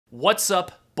What's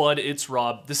up, bud? It's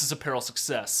Rob. This is Apparel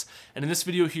Success. And in this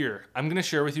video here, I'm going to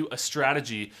share with you a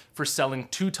strategy for selling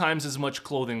 2 times as much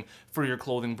clothing for your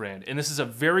clothing brand. And this is a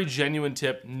very genuine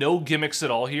tip, no gimmicks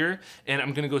at all here. And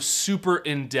I'm going to go super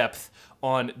in depth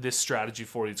on this strategy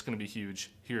for you. It's going to be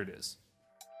huge. Here it is.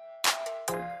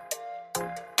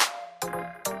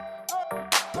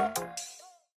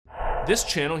 This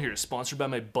channel here is sponsored by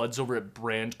my buds over at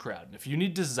Brand Crowd. And if you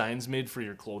need designs made for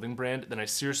your clothing brand, then I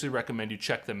seriously recommend you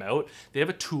check them out. They have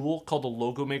a tool called the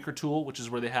Logo Maker tool, which is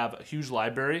where they have a huge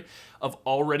library of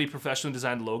already professionally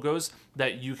designed logos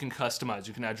that you can customize.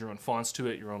 You can add your own fonts to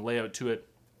it, your own layout to it.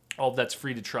 All of that's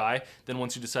free to try. Then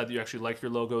once you decide that you actually like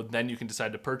your logo, then you can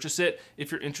decide to purchase it.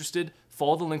 If you're interested,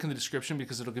 follow the link in the description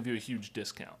because it'll give you a huge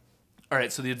discount. All right,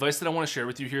 so the advice that I want to share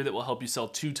with you here that will help you sell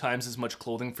 2 times as much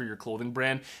clothing for your clothing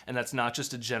brand, and that's not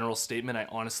just a general statement, I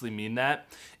honestly mean that,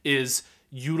 is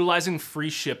utilizing free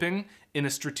shipping in a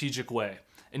strategic way.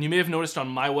 And you may have noticed on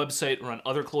my website or on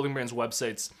other clothing brands'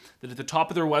 websites that at the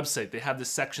top of their website, they have this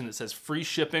section that says free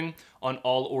shipping on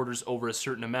all orders over a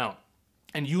certain amount.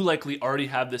 And you likely already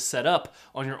have this set up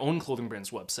on your own clothing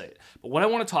brand's website. But what I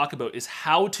want to talk about is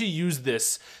how to use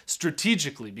this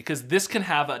strategically, because this can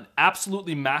have an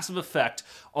absolutely massive effect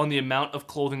on the amount of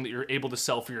clothing that you're able to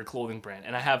sell for your clothing brand.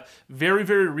 And I have very,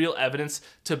 very real evidence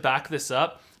to back this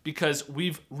up because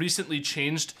we've recently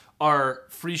changed our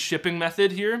free shipping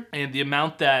method here and the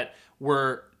amount that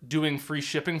we're doing free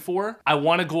shipping for. I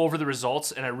want to go over the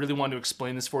results and I really want to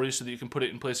explain this for you so that you can put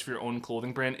it in place for your own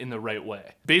clothing brand in the right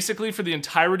way. Basically, for the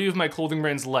entirety of my clothing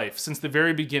brand's life, since the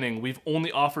very beginning, we've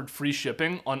only offered free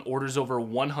shipping on orders over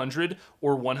 $100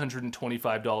 or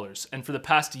 $125. And for the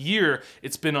past year,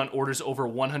 it's been on orders over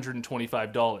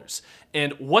 $125.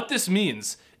 And what this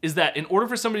means is that in order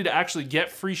for somebody to actually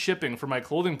get free shipping for my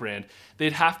clothing brand,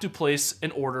 they'd have to place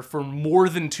an order for more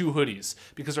than 2 hoodies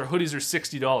because our hoodies are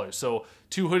 $60. So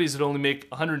 2 hoodies would only make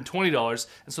 $120,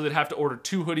 and so they'd have to order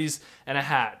 2 hoodies and a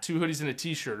hat, 2 hoodies and a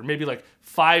t-shirt, or maybe like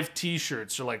 5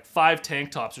 t-shirts or like 5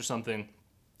 tank tops or something.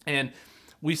 And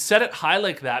we set it high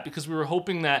like that because we were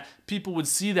hoping that people would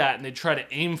see that and they'd try to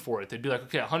aim for it. They'd be like,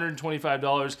 okay,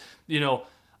 $125,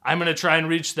 I'm gonna try and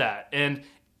reach that. And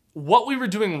what we were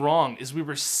doing wrong is we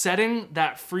were setting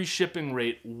that free shipping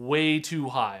rate way too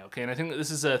high, okay? And I think that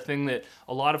this is a thing that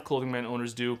a lot of clothing brand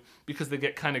owners do because they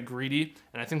get kind of greedy,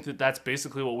 and I think that that's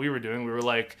basically what we were doing. We were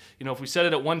like, if we set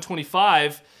it at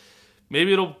 125,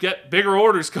 maybe it'll get bigger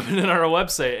orders coming in on our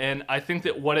website. And I think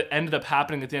that what it ended up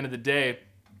happening at the end of the day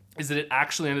is that it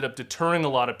actually ended up deterring a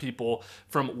lot of people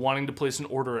from wanting to place an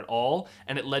order at all,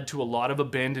 and it led to a lot of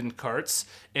abandoned carts.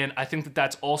 And I think that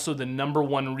that's also the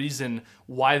 #1 reason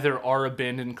why there are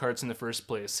abandoned carts in the first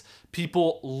place.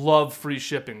 People love free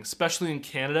shipping, especially in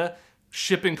Canada.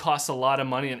 Shipping costs a lot of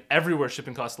money, and everywhere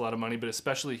shipping costs a lot of money, but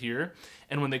especially here.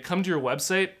 And when they come to your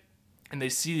website and they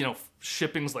see,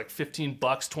 shipping's like $15,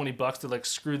 $20, they're like,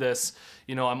 screw this,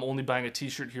 I'm only buying a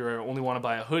t-shirt here, I only want to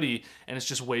buy a hoodie, and it's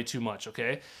just way too much,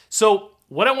 okay? So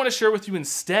what I want to share with you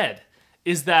instead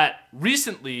is that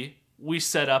recently we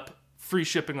set up free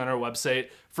shipping on our website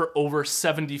for over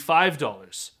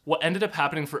 $75. What ended up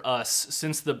happening for us,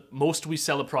 since the most we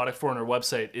sell a product for on our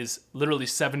website is literally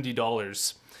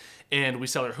 $70, and we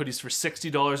sell our hoodies for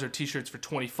 $60, our t-shirts for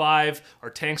 $25, our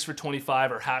tanks for $25,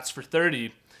 our hats for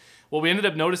 $30, what we ended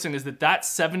up noticing is that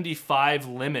 $75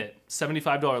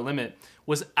 limit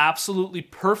was absolutely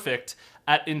perfect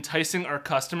at enticing our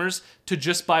customers to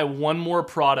just buy one more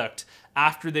product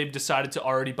after they've decided to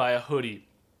already buy a hoodie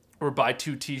or buy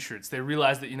 2 t-shirts. They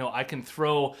realize that, I can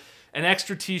throw an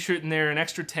extra t-shirt in there, an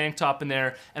extra tank top in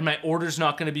there, and my order's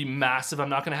not gonna be massive. I'm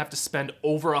not gonna have to spend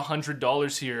over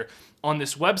 $100 here on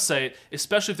this website,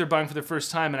 especially if they're buying for the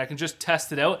first time, and I can just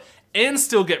test it out and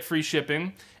still get free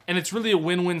shipping. And it's really a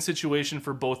win-win situation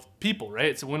for both people, right?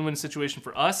 It's a win-win situation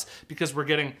for us because we're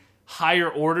getting higher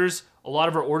orders. A lot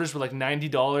of our orders were like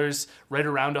 $90, right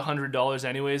around $100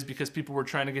 anyways, because people were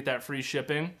trying to get that free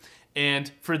shipping.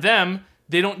 And for them,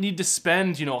 they don't need to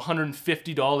spend,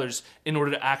 $150 in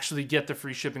order to actually get the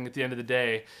free shipping at the end of the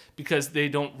day because they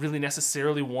don't really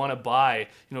necessarily want to buy,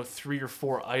 3 or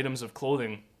 4 items of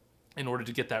clothing in order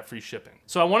to get that free shipping.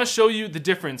 So I want to show you the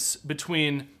difference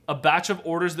between a batch of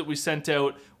orders that we sent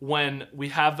out when we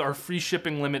have our free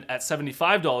shipping limit at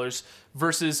 $75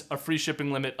 versus a free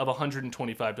shipping limit of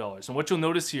 $125. And what you'll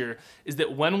notice here is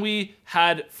that when we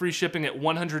had free shipping at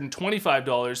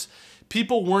 $125,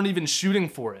 people weren't even shooting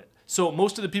for it. So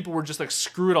most of the people were just like,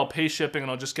 screw it, I'll pay shipping and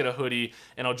I'll just get a hoodie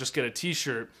and I'll just get a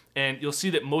t-shirt. And you'll see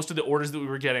that most of the orders that we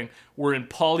were getting were in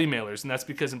poly mailers, and that's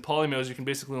because in poly mailers you can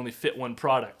basically only fit one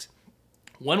product.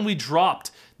 When we dropped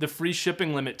the free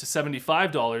shipping limit to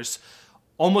 $75,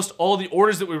 almost all the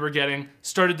orders that we were getting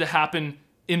started to happen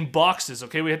in boxes,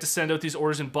 okay? We had to send out these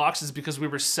orders in boxes because we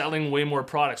were selling way more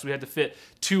products. We had to fit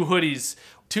 2 hoodies,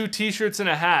 2 t-shirts and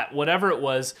a hat, whatever it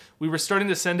was. We were starting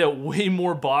to send out way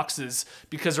more boxes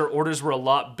because our orders were a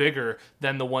lot bigger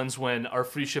than the ones when our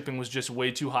free shipping was just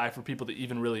way too high for people to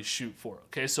even really shoot for,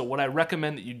 okay? So what I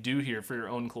recommend that you do here for your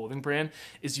own clothing brand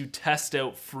is you test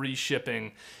out free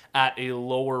shipping at a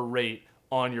lower rate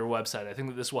on your website. I think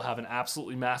that this will have an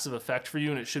absolutely massive effect for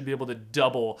you, and it should be able to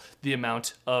double the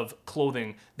amount of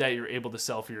clothing that you're able to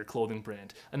sell for your clothing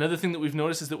brand. Another thing that we've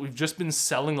noticed is that we've just been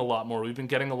selling a lot more. We've been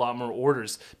getting a lot more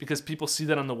orders because people see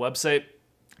that on the website.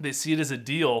 They see it as a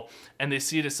deal, and they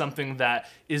see it as something that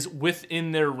is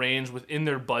within their range, within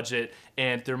their budget,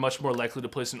 and they're much more likely to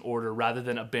place an order rather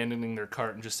than abandoning their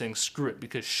cart and just saying screw it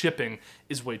because shipping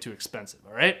is way too expensive,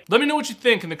 all right? Let me know what you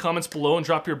think in the comments below and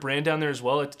drop your brand down there as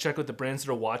well. I like to check out the brands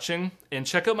that are watching, and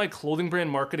check out my clothing brand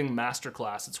marketing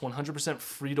masterclass. It's 100%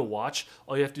 free to watch.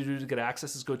 All you have to do to get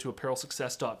access is go to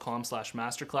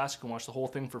apparelsuccess.com/masterclass. You can watch the whole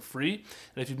thing for free.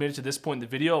 And if you've made it to this point in the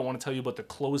video, I want to tell you about the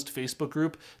closed Facebook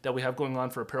group that we have going on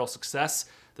for Apparel Success.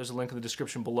 There's a link in the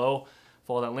description below.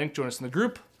 Follow that link, join us in the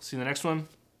group. See you in the next one.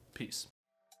 Peace.